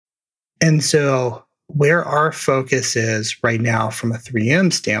And so where our focus is right now from a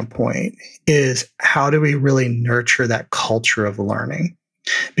 3M standpoint is how do we really nurture that culture of learning?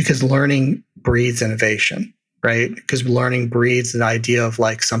 Because learning breeds innovation, right? Because learning breeds the idea of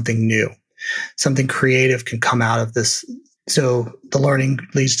like something new, something creative can come out of this. So the learning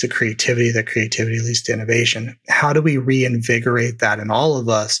leads to creativity, the creativity leads to innovation. How do we reinvigorate that in all of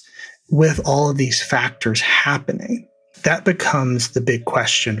us with all of these factors happening? That becomes the big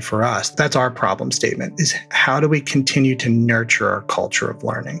question for us. That's our problem statement, is how do we continue to nurture our culture of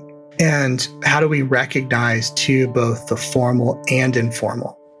learning? And how do we recognize too both the formal and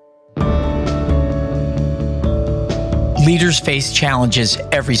informal? Leaders face challenges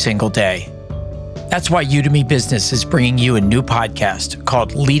every single day. That's why Udemy Business is bringing you a new podcast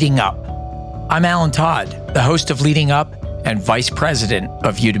called Leading Up. I'm Alan Todd, the host of Leading Up and Vice President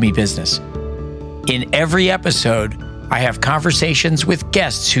of Udemy Business. In every episode, I have conversations with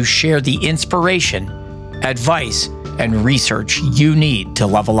guests who share the inspiration, advice, and research you need to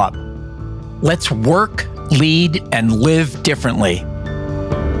level up. Let's work, lead, and live differently.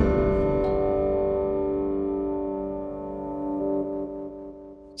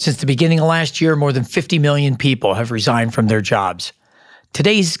 Since the beginning of last year, more than 50 million people have resigned from their jobs.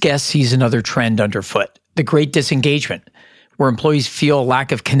 Today's guest sees another trend underfoot, the Great Disengagement, where employees feel a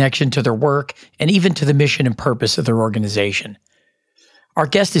lack of connection to their work and even to the mission and purpose of their organization. Our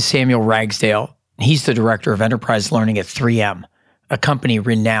guest is Samuel Ragsdale. He's the Director of Enterprise Learning at 3M, a company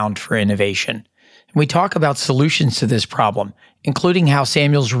renowned for innovation. And we talk about solutions to this problem, including how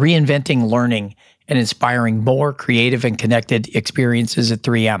Samuel's reinventing learning and inspiring more creative and connected experiences at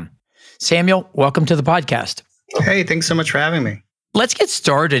 3M. Samuel, welcome to the podcast. Hey, thanks so much for having me. Let's get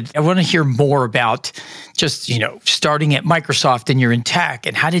started. I want to hear more about just, starting at Microsoft and you're in tech,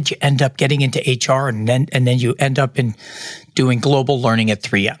 and how did you end up getting into HR and then you end up in doing global learning at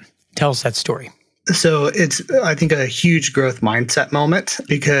 3M? Tell us that story. So it's, I think, a huge growth mindset moment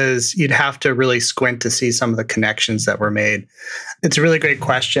because you'd have to really squint to see some of the connections that were made. It's a really great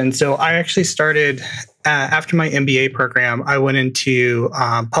question. So I actually started, after my MBA program, I went into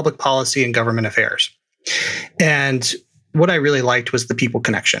public policy and government affairs. And what I really liked was the people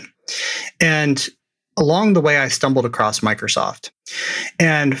connection. And along the way, I stumbled across Microsoft.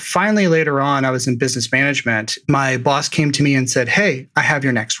 And finally, later on, I was in business management. My boss came to me and said, "Hey, I have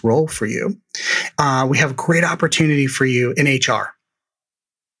your next role for you. We have a great opportunity for you in HR."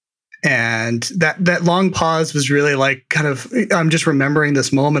 And that long pause was really like I'm just remembering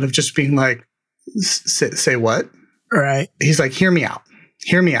this moment of just being like, say what? Right. He's like, hear me out.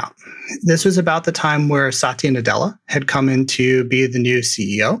 Hear me out. This was about the time where Satya Nadella had come in to be the new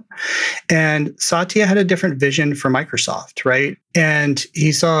CEO. And Satya had a different vision for Microsoft, right? And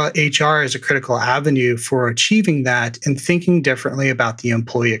he saw HR as a critical avenue for achieving that and thinking differently about the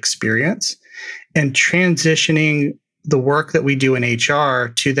employee experience and transitioning the work that we do in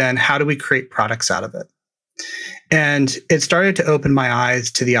HR to then how do we create products out of it? And it started to open my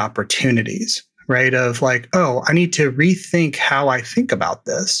eyes to the opportunities, right? Of like, oh, I need to rethink how I think about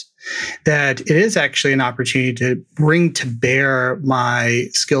this. That it is actually an opportunity to bring to bear my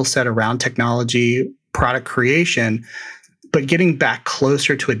skill set around technology, product creation, but getting back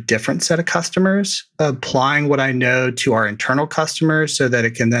closer to a different set of customers, applying what I know to our internal customers so that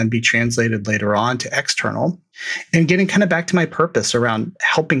it can then be translated later on to external, and getting kind of back to my purpose around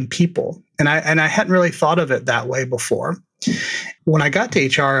helping people. And I hadn't really thought of it that way before. When I got to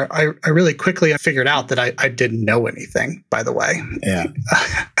HR, I really quickly figured out that I didn't know anything, by the way. Yeah.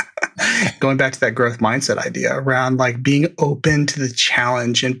 Going back to that growth mindset idea around like being open to the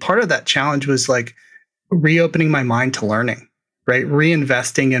challenge. And part of that challenge was like reopening my mind to learning, right?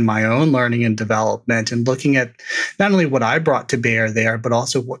 Reinvesting in my own learning and development and looking at not only what I brought to bear there, but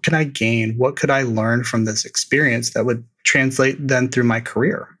also what can I gain? What could I learn from this experience that would translate then through my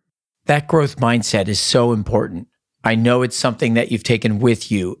career? That growth mindset is so important. I know it's something that you've taken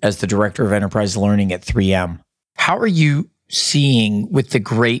with you as the Director of Enterprise Learning at 3M. How are you seeing with the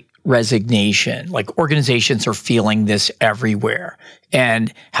Great Resignation? Like organizations are feeling this everywhere.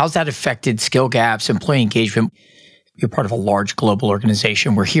 And how's that affected skill gaps, employee engagement? You're part of a large global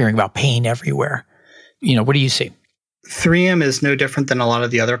organization. We're hearing about pain everywhere. What do you see? 3M is no different than a lot of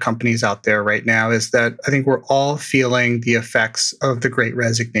the other companies out there right now, is that I think we're all feeling the effects of the Great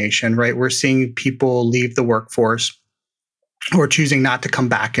Resignation, right? We're seeing people leave the workforce or choosing not to come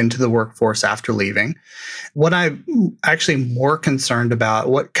back into the workforce after leaving. What I'm actually more concerned about,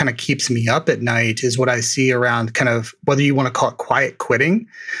 what kind of keeps me up at night, is what I see around kind of whether you want to call it quiet quitting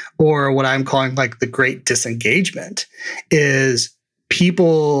or what I'm calling like the Great Disengagement, is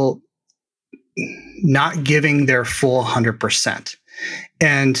people not giving their full 100%.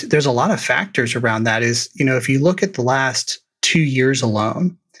 And there's a lot of factors around that is, if you look at the last 2 years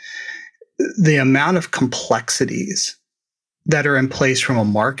alone, the amount of complexities that are in place from a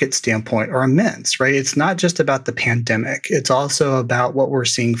market standpoint are immense, right? It's not just about the pandemic. It's also about what we're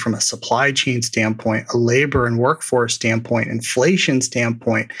seeing from a supply chain standpoint, a labor and workforce standpoint, inflation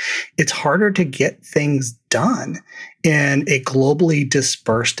standpoint. It's harder to get things done in a globally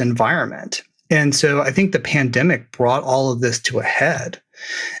dispersed environment. And so I think the pandemic brought all of this to a head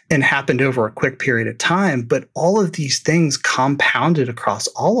and happened over a quick period of time. But all of these things compounded across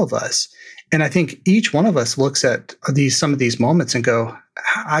all of us. And I think each one of us looks at some of these moments and go,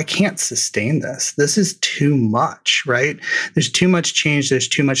 I can't sustain this. This is too much, right? There's too much change. There's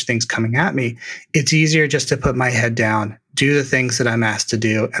too much things coming at me. It's easier just to put my head down, do the things that I'm asked to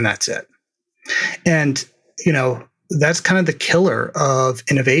do, and that's it. And, that's kind of the killer of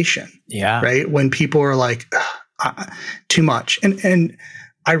innovation. Yeah. Right? When people are like, too much. And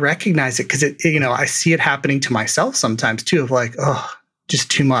I recognize it because I see it happening to myself sometimes too, of like, just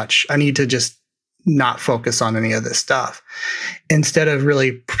too much. I need to just not focus on any of this stuff. Instead of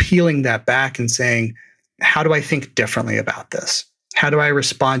really peeling that back and saying, how do I think differently about this? How do I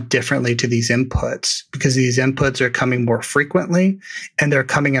respond differently to these inputs? Because these inputs are coming more frequently and they're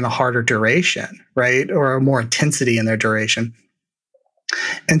coming in a harder duration, right? Or more intensity in their duration.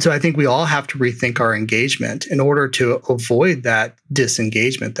 And so I think we all have to rethink our engagement in order to avoid that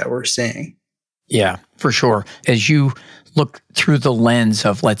disengagement that we're seeing. Yeah, for sure. As you look through the lens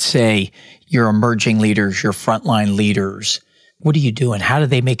of, let's say, your emerging leaders, your frontline leaders, what are you doing? How do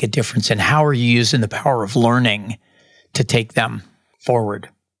they make a difference? And how are you using the power of learning to take them forward?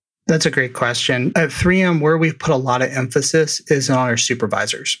 That's a great question. At 3M, where we've put a lot of emphasis is on our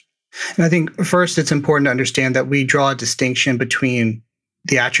supervisors. And I think first it's important to understand that we draw a distinction between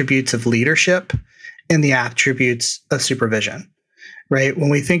the attributes of leadership and the attributes of supervision. Right? When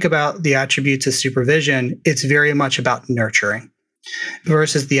we think about the attributes of supervision, it's very much about nurturing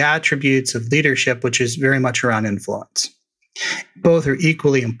versus the attributes of leadership, which is very much around influence. Both are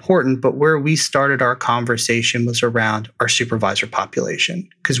equally important, but where we started our conversation was around our supervisor population,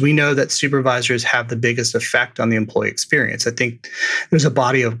 because we know that supervisors have the biggest effect on the employee experience. I think there's a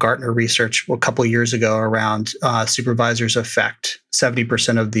body of Gartner research a couple of years ago around supervisors affect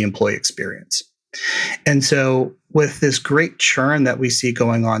 70% of the employee experience. And so with this great churn that we see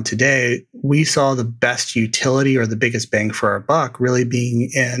going on today, we saw the best utility or the biggest bang for our buck really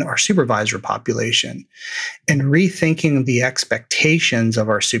being in our supervisor population and rethinking the expectations of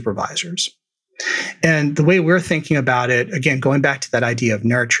our supervisors. And the way we're thinking about it, again, going back to that idea of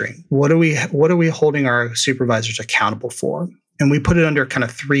nurturing, what are we holding our supervisors accountable for? And we put it under kind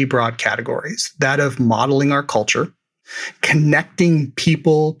of three broad categories: that of modeling our culture, connecting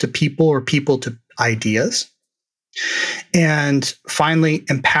people to people or people to ideas, and finally,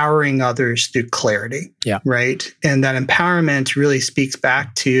 empowering others through clarity. Yeah. Right. And that empowerment really speaks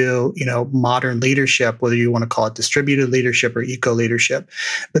back to, modern leadership, whether you want to call it distributed leadership or eco leadership,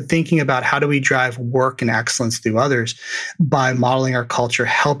 but thinking about how do we drive work and excellence through others by modeling our culture,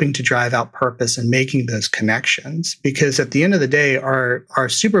 helping to drive out purpose and making those connections. Because at the end of the day, our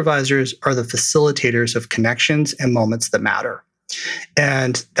supervisors are the facilitators of connections and moments that matter.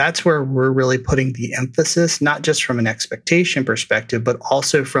 And that's where we're really putting the emphasis, not just from an expectation perspective, but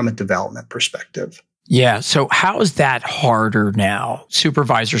also from a development perspective. Yeah. So how is that harder now?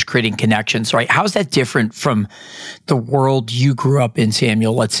 Supervisors creating connections, right? How is that different from the world you grew up in,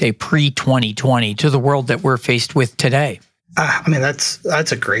 Samuel, let's say pre-2020, to the world that we're faced with today?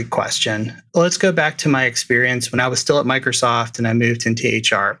 That's a great question. Let's go back to my experience when I was still at Microsoft and I moved into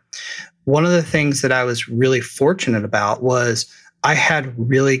HR. One of the things that I was really fortunate about was I had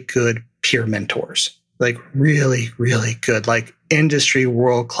really good peer mentors, like really, really good, like industry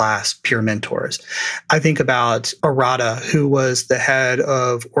world-class peer mentors. I think about Arata, who was the head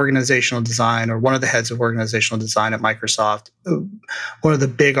of organizational design, or one of the heads of organizational design at Microsoft, one of the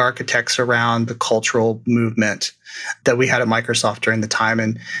big architects around the cultural movement that we had at Microsoft during the time.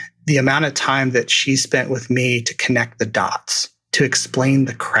 And the amount of time that she spent with me to connect the dots, to explain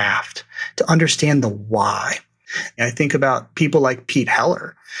the craft, to understand the why. And I think about people like Pete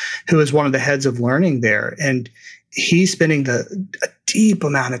Heller, who is one of the heads of learning there. And he's spending a deep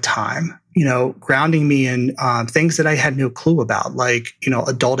amount of time, grounding me in things that I had no clue about, like,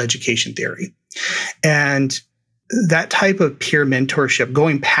 adult education theory. And that type of peer mentorship,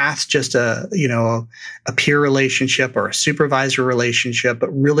 going past just a peer relationship or a supervisor relationship, but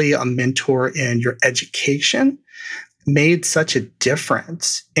really a mentor in your education, made such a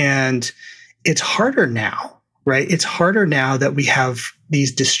difference. And it's harder now, right? It's harder now that we have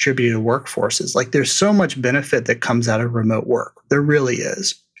these distributed workforces. Like there's so much benefit that comes out of remote work. There really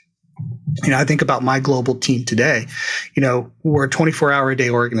is. I think about my global team today. We're a 24-hour-a-day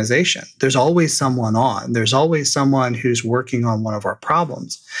organization. There's always someone on. There's always someone who's working on one of our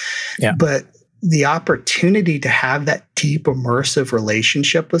problems. Yeah. But the opportunity to have that deep, immersive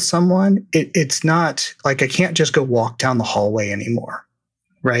relationship with someone, it's not like I can't just go walk down the hallway anymore,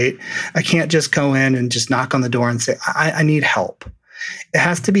 right? I can't just go in and just knock on the door and say, I need help. It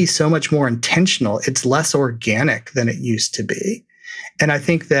has to be so much more intentional. It's less organic than it used to be. And I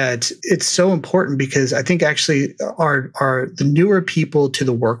think that it's so important because I think actually are the newer people to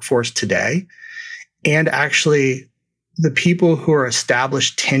the workforce today, and actually the people who are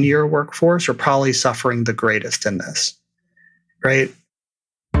established 10-year workforce are probably suffering the greatest in this, right?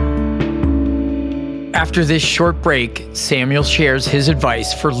 After this short break, Samuel shares his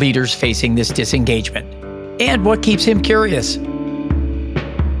advice for leaders facing this disengagement and what keeps him curious.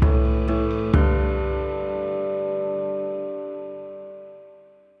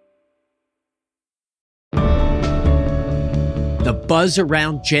 The buzz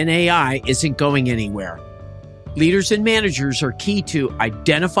around Gen AI isn't going anywhere. Leaders and managers are key to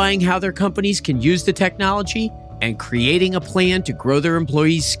identifying how their companies can use the technology and creating a plan to grow their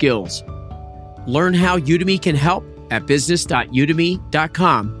employees' skills. Learn how Udemy can help at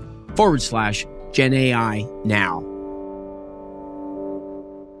business.udemy.com/Gen AI now.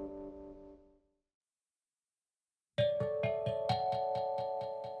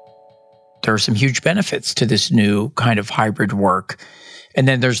 There are some huge benefits to this new kind of hybrid work. And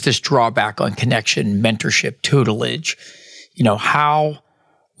then there's this drawback on connection, mentorship, tutelage.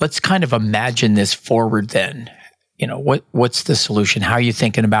 Let's kind of imagine this forward then. What's the solution? How are you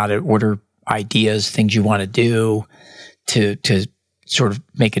thinking about it? What are ideas, things you want to do to sort of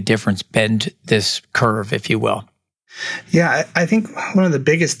make a difference, bend this curve, if you will? Yeah, I think one of the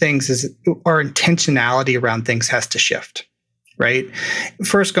biggest things is our intentionality around things has to shift, right?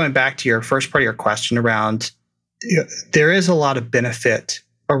 First, going back to your first part of your question around, there is a lot of benefit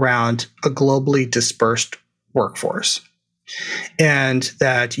around a globally dispersed workforce, and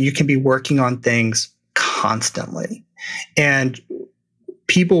that you can be working on things constantly. And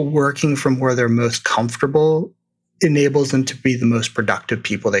people working from where they're most comfortable enables them to be the most productive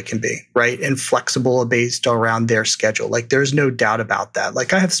people they can be, right? And flexible based around their schedule. Like there's no doubt about that.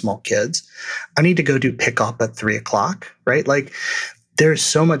 Like I have small kids. I need to go do pickup at 3:00, right? Like there's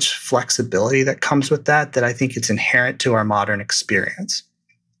so much flexibility that comes with that I think it's inherent to our modern experience.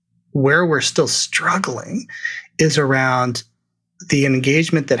 Where we're still struggling is around the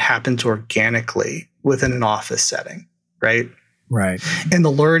engagement that happens organically within an office setting, right? Right. And the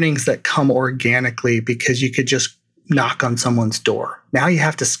learnings that come organically because you could just knock on someone's door. Now you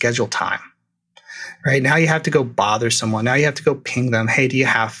have to schedule time, right? Now you have to go bother someone. Now you have to go ping them. Hey, do you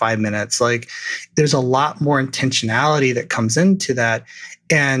have 5 minutes? Like there's a lot more intentionality that comes into that.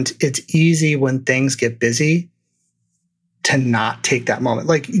 And it's easy when things get busy to not take that moment.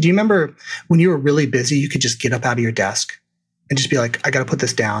 Like, do you remember when you were really busy, you could just get up out of your desk and just be like, I got to put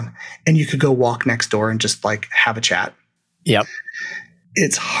this down. And you could go walk next door and just like have a chat. Yep.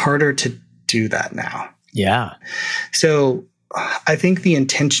 It's harder to do that now. Yeah. So I think the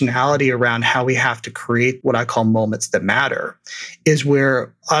intentionality around how we have to create what I call moments that matter is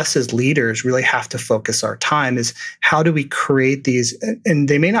where us as leaders really have to focus our time is how do we create these, and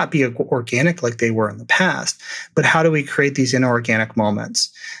they may not be organic like they were in the past, but how do we create these inorganic moments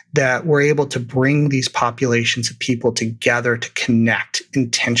that we're able to bring these populations of people together to connect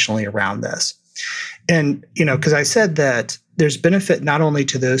intentionally around this? And, because I said that there's benefit not only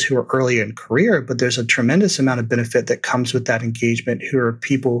to those who are early in career, but there's a tremendous amount of benefit that comes with that engagement who are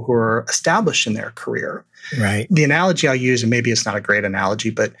people who are established in their career. Right. The analogy I'll use, and maybe it's not a great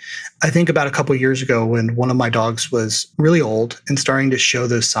analogy, but I think about a couple of years ago when one of my dogs was really old and starting to show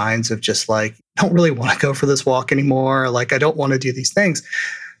those signs of just like, I don't really want to go for this walk anymore. Like, I don't want to do these things.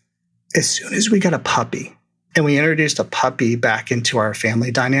 As soon as we got a puppy and we introduced a puppy back into our family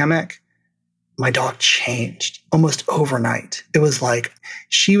dynamic, my dog changed almost overnight. It was like,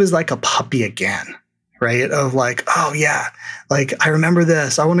 she was like a puppy again, right? Of like, oh yeah, like I remember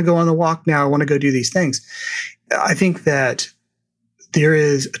this. I want to go on the walk now. I want to go do these things. I think that there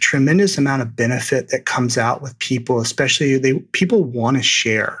is a tremendous amount of benefit that comes out with people, especially people want to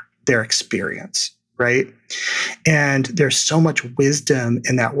share their experience, right? And there's so much wisdom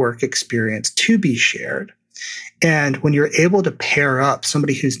in that work experience to be shared. And when you're able to pair up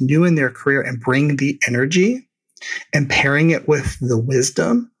somebody who's new in their career and bring the energy and pairing it with the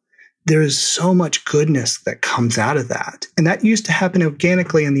wisdom, there's so much goodness that comes out of that. And that used to happen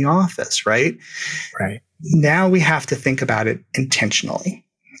organically in the office, right? Right. Now we have to think about it intentionally.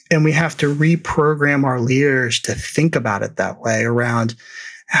 And we have to reprogram our leaders to think about it that way around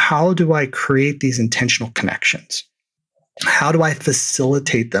how do I create these intentional connections? How do I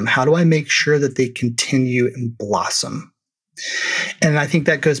facilitate them? How do I make sure that they continue and blossom? And I think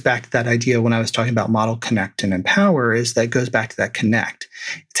that goes back to that idea when I was talking about model, connect, and empower, is that goes back to that connect.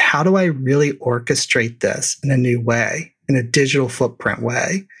 It's how do I really orchestrate this in a new way, in a digital footprint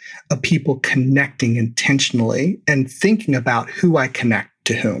way, of people connecting intentionally and thinking about who I connect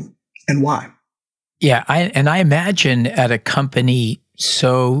to whom and why. Yeah, I imagine at a company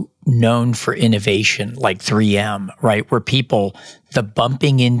so known for innovation like 3M, right? Where people, the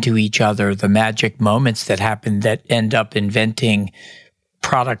bumping into each other, the magic moments that happen that end up inventing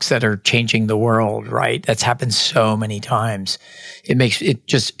products that are changing the world, right? That's happened so many times. It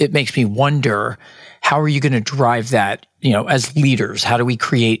makes me wonder, how are you going to drive that, as leaders? How do we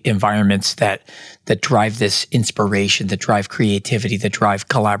create environments that drive this inspiration, that drive creativity, that drive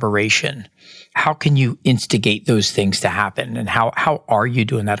collaboration? How can you instigate those things to happen? And how are you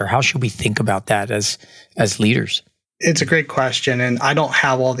doing that? Or how should we think about that as leaders? It's a great question. And I don't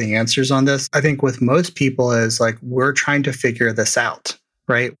have all the answers on this. I think with most people is like, we're trying to figure this out,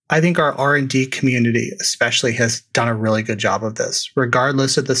 right? I think our R&D community especially has done a really good job of this.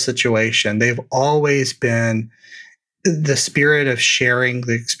 Regardless of the situation, they've always been, the spirit of sharing,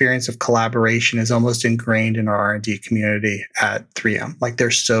 the experience of collaboration is almost ingrained in our R&D community at 3M. Like,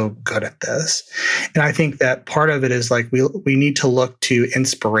 they're so good at this. And I think that part of it is like, we need to look to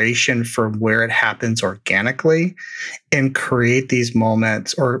inspiration from where it happens organically and create these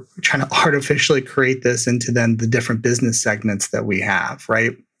moments, or trying to artificially create this into then the different business segments that we have,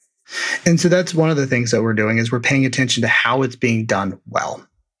 right? And so that's one of the things that we're doing, is we're paying attention to how it's being done well.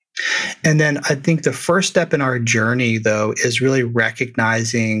 And then I think the first step in our journey, though, is really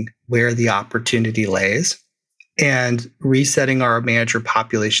recognizing where the opportunity lays and resetting our manager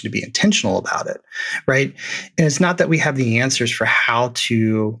population to be intentional about it, right? And it's not that we have the answers for how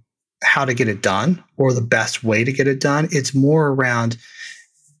to get it done or the best way to get it done. It's more around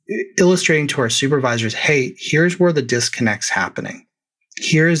illustrating to our supervisors, hey, here's where the disconnect's happening.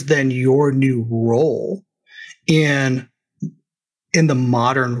 Here's then your new role in the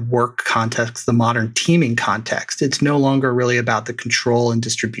modern work context, the modern teaming context. It's no longer really about the control and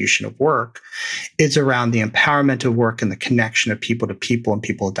distribution of work. It's around the empowerment of work and the connection of people to people and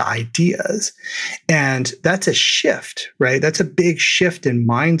people to ideas. And that's a shift, right? That's a big shift in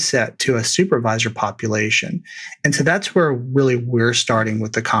mindset to a supervisor population. And so that's where really we're starting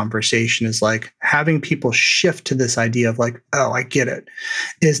with the conversation, is like having people shift to this idea of like, oh, I get it,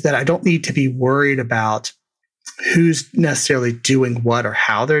 is that I don't need to be worried about who's necessarily doing what or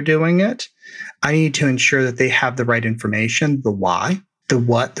how they're doing it. I need to ensure that they have the right information, the why, the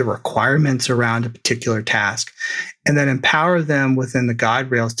what, the requirements around a particular task, and then empower them within the guide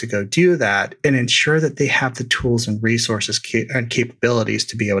rails to go do that, and ensure that they have the tools and resources and capabilities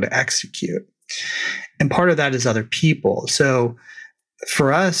to be able to execute. And part of that is other people. So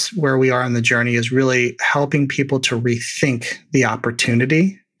for us, where we are in the journey is really helping people to rethink the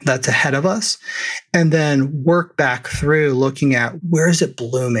opportunity that's ahead of us, and then work back through looking at where is it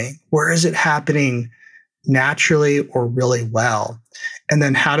blooming? Where is it happening naturally or really well? And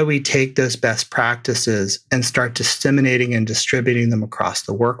then how do we take those best practices and start disseminating and distributing them across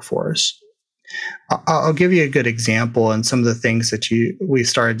the workforce? I'll give you a good example, and some of the things that we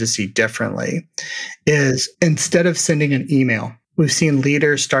started to see differently is, instead of sending an email, we've seen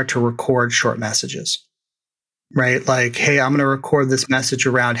leaders start to record short messages. Right? Like, hey, I'm going to record this message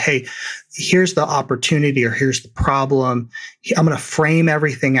around, hey, here's the opportunity or here's the problem. I'm going to frame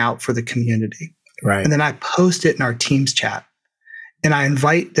everything out for the community. Right. And then I post it in our Teams chat. And I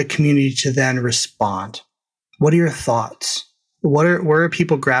invite the community to then respond. What are your thoughts? Where are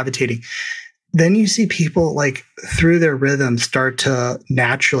people gravitating? Then you see people, like, through their rhythm, start to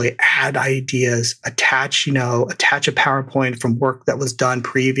naturally add ideas, attach a PowerPoint from work that was done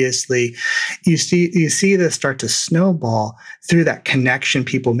previously. You see this start to snowball through that connection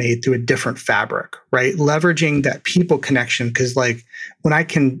people made through a different fabric, right? Leveraging that people connection, because like when I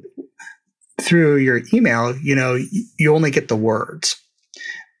can, through your email, you only get the words,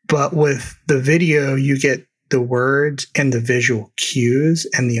 but with the video, you get the words and the visual cues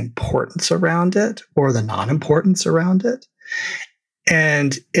and the importance around it, or the non-importance around it.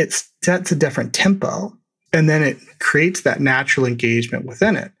 And it sets a different tempo. And then it creates that natural engagement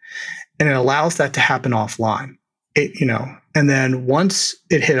within it. And it allows that to happen offline. And then once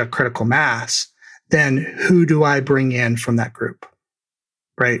it hit a critical mass, then who do I bring in from that group?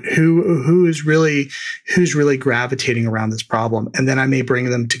 right? Who's really gravitating around this problem? And then I may bring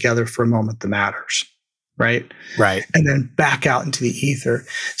them together for a moment that matters, right? Right. And then back out into the ether.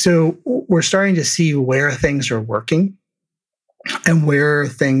 So we're starting to see where things are working and where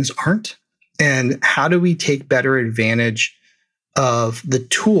things aren't. And how do we take better advantage of the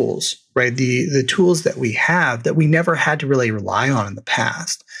tools, right? The tools that we have that we never had to really rely on in the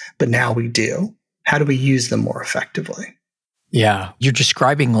past, but now we do. How do we use them more effectively? Yeah. You're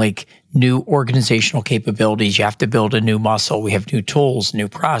describing like new organizational capabilities. You have to build a new muscle. We have new tools, new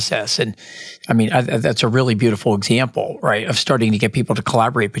process. And I mean, that's a really beautiful example, right? Of starting to get people to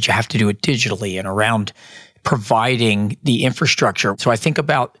collaborate, but you have to do it digitally and around providing the infrastructure. So I think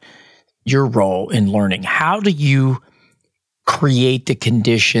about your role in learning. How do you create the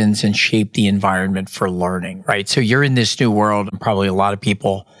conditions and shape the environment for learning, right? So you're in this new world, and probably a lot of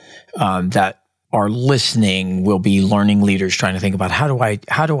people that are listening will be learning leaders trying to think about how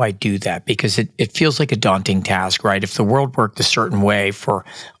do I do that? Because it feels like a daunting task, right? If the world worked a certain way for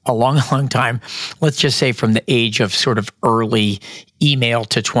a long, long time, let's just say from the age of sort of early email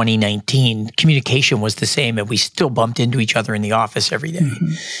to 2019, communication was the same and we still bumped into each other in the office every day.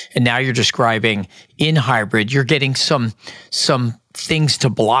 Mm-hmm. And now you're describing in hybrid, you're getting some things to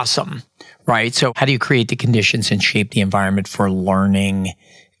blossom, right? So how do you create the conditions and shape the environment for learning?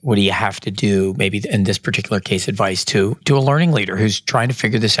 What do you have to do, maybe in this particular case, advice to a learning leader who's trying to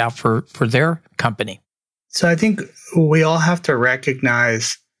figure this out for their company? So I think we all have to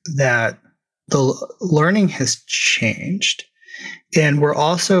recognize that the learning has changed. And we're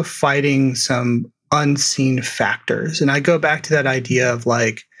also fighting some unseen factors. And I go back to that idea of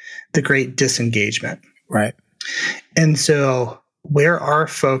like the great disengagement. Right. And so where our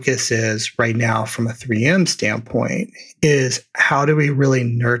focus is right now from a 3M standpoint is how do we really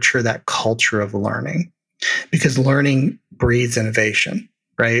nurture that culture of learning? Because learning breeds innovation,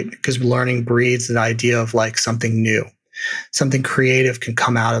 right? Because learning breeds an idea of like something new, something creative can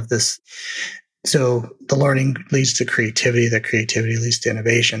come out of this. So the learning leads to creativity, the creativity leads to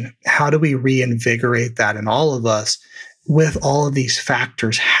innovation. How do we reinvigorate that in all of us with all of these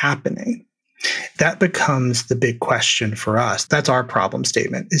factors happening? That becomes the big question for us. That's our problem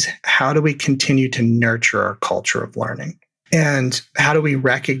statement, is how do we continue to nurture our culture of learning? And how do we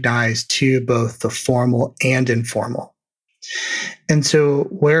recognize too both the formal and informal? And so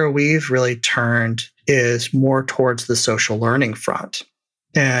where we've really turned is more towards the social learning front.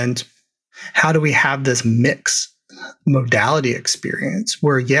 And how do we have this mix modality experience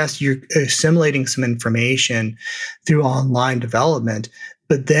where, yes, you're assimilating some information through online development,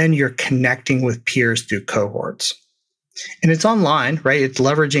 but then you're connecting with peers through cohorts. And it's online, right? It's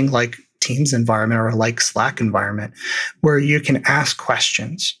leveraging like Teams environment or like Slack environment where you can ask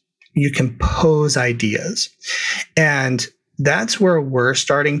questions, you can pose ideas. And that's where we're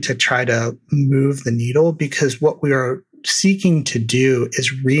starting to try to move the needle, because what we are seeking to do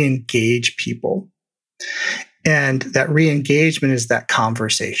is re-engage people. And that re-engagement is that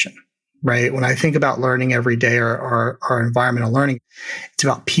conversation, right? When I think about learning every day or environmental learning, it's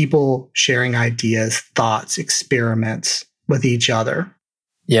about people sharing ideas, thoughts, experiments with each other.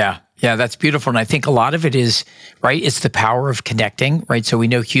 Yeah. Yeah, that's beautiful. And I think a lot of it is, right, it's the power of connecting, right? So we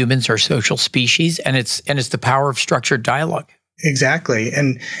know humans are social species, and it's the power of structured dialogue. Exactly.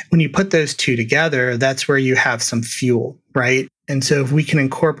 And when you put those two together, that's where you have some fuel, right? And so if we can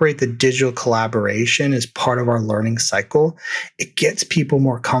incorporate the digital collaboration as part of our learning cycle, it gets people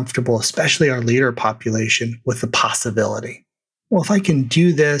more comfortable, especially our leader population, with the possibility. Well, if I can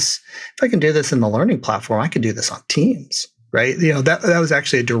do this in the learning platform, I can do this on Teams. Right? You know, that was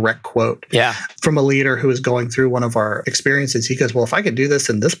actually a direct quote from a leader who was going through one of our experiences. He goes, well, if I could do this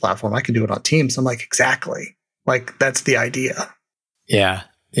in this platform, I can do it on Teams. I'm like, exactly. Like, that's the idea. Yeah.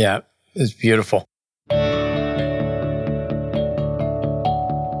 Yeah. It's beautiful.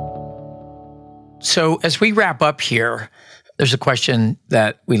 So as we wrap up here, there's a question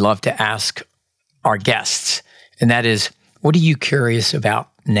that we love to ask our guests. And that is, what are you curious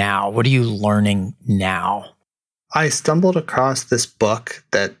about now? What are you learning now? I stumbled across this book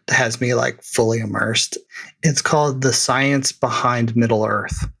that has me like fully immersed. It's called The Science Behind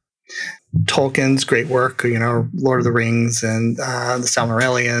Middle-earth. Tolkien's great work, you know, Lord of the Rings and the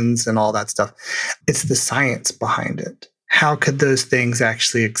Silmarillions and all that stuff. It's the science behind it. How could those things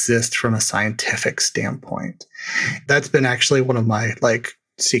actually exist from a scientific standpoint? That's been actually one of my like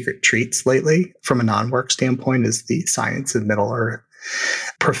secret treats lately from a non-work standpoint, is the science of Middle-earth.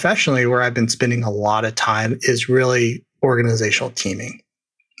 Professionally, where I've been spending a lot of time is really organizational teaming.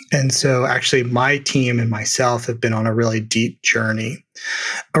 And so actually my team and myself have been on a really deep journey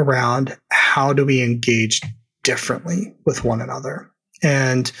around how do we engage differently with one another.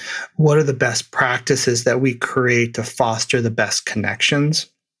 and what are the best practices that we create to foster the best connections,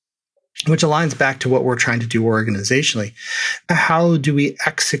 which aligns back to what we're trying to do organizationally. How do we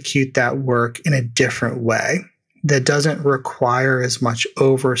execute that work in a different way that doesn't require as much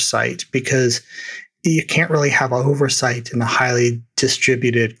oversight? Because you can't really have oversight in a highly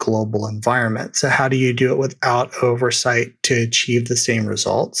distributed global environment. So how do you do it without oversight to achieve the same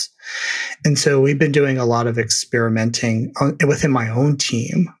results? And so we've been doing a lot of experimenting within my own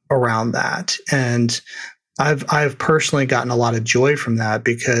team around that. And I've personally gotten a lot of joy from that,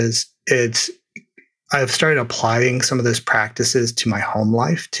 because I've started applying some of those practices to my home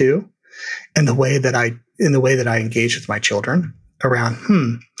life too, and the way that I engage with my children around,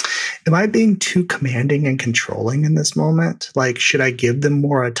 am I being too commanding and controlling in this moment? Like, should I give them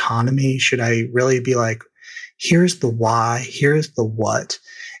more autonomy? Should I really be like, here's the why, here's the what,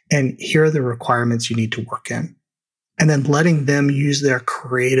 and here are the requirements you need to work in? And then letting them use their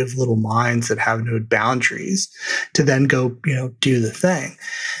creative little minds that have no boundaries to then go, do the thing.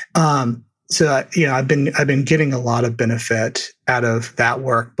 So I've been getting a lot of benefit out of that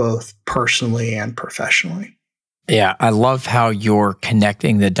work, both personally and professionally. Yeah, I love how you're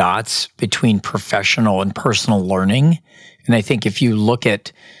connecting the dots between professional and personal learning. And I think if you look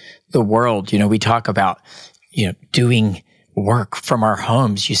at the world, we talk about, doing work from our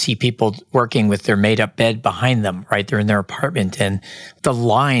homes. You see people working with their made up bed behind them, right? They're in their apartment, and the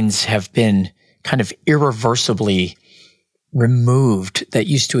lines have been kind of irreversibly removed that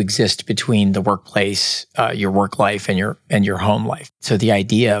used to exist between the workplace, your work life, and your home life. So the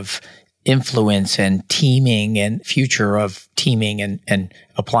idea of influence and teaming and future of teaming and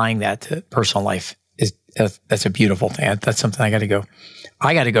applying that to personal life that's a beautiful thing. That's something I got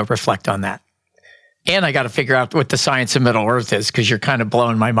to go reflect on that. And I got to figure out what the science of Middle Earth is, because you're kind of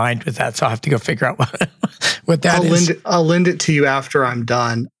blowing my mind with that. So I'll have to go figure out what that is. I'll lend it to you after I'm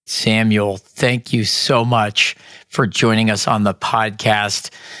done. Samuel, thank you so much for joining us on the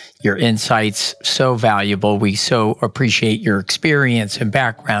podcast. Your insights, so valuable. We so appreciate your experience and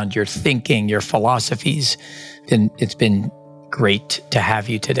background, your thinking, your philosophies. And it's been great to have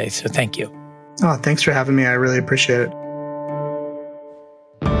you today. So thank you. Oh, thanks for having me. I really appreciate it.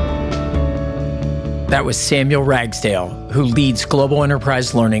 That was Samuel Ragsdale, who leads Global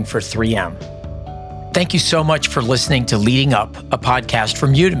Enterprise Learning for 3M. Thank you so much for listening to Leading Up, a podcast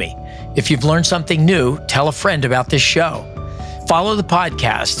from Udemy. If you've learned something new, tell a friend about this show. Follow the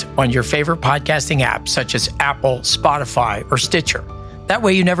podcast on your favorite podcasting app, such as Apple, Spotify, or Stitcher. That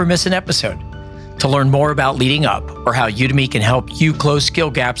way you never miss an episode. To learn more about Leading Up or how Udemy can help you close skill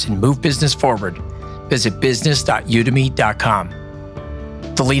gaps and move business forward, visit business.udemy.com.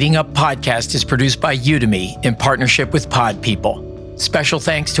 The Leading Up podcast is produced by Udemy in partnership with Pod People. Special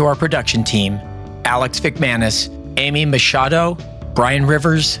thanks to our production team, Alex McManus, Amy Machado, Brian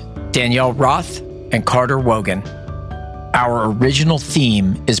Rivers, Danielle Roth, and Carter Wogan. Our original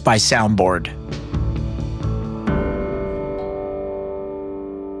theme is by Soundboard.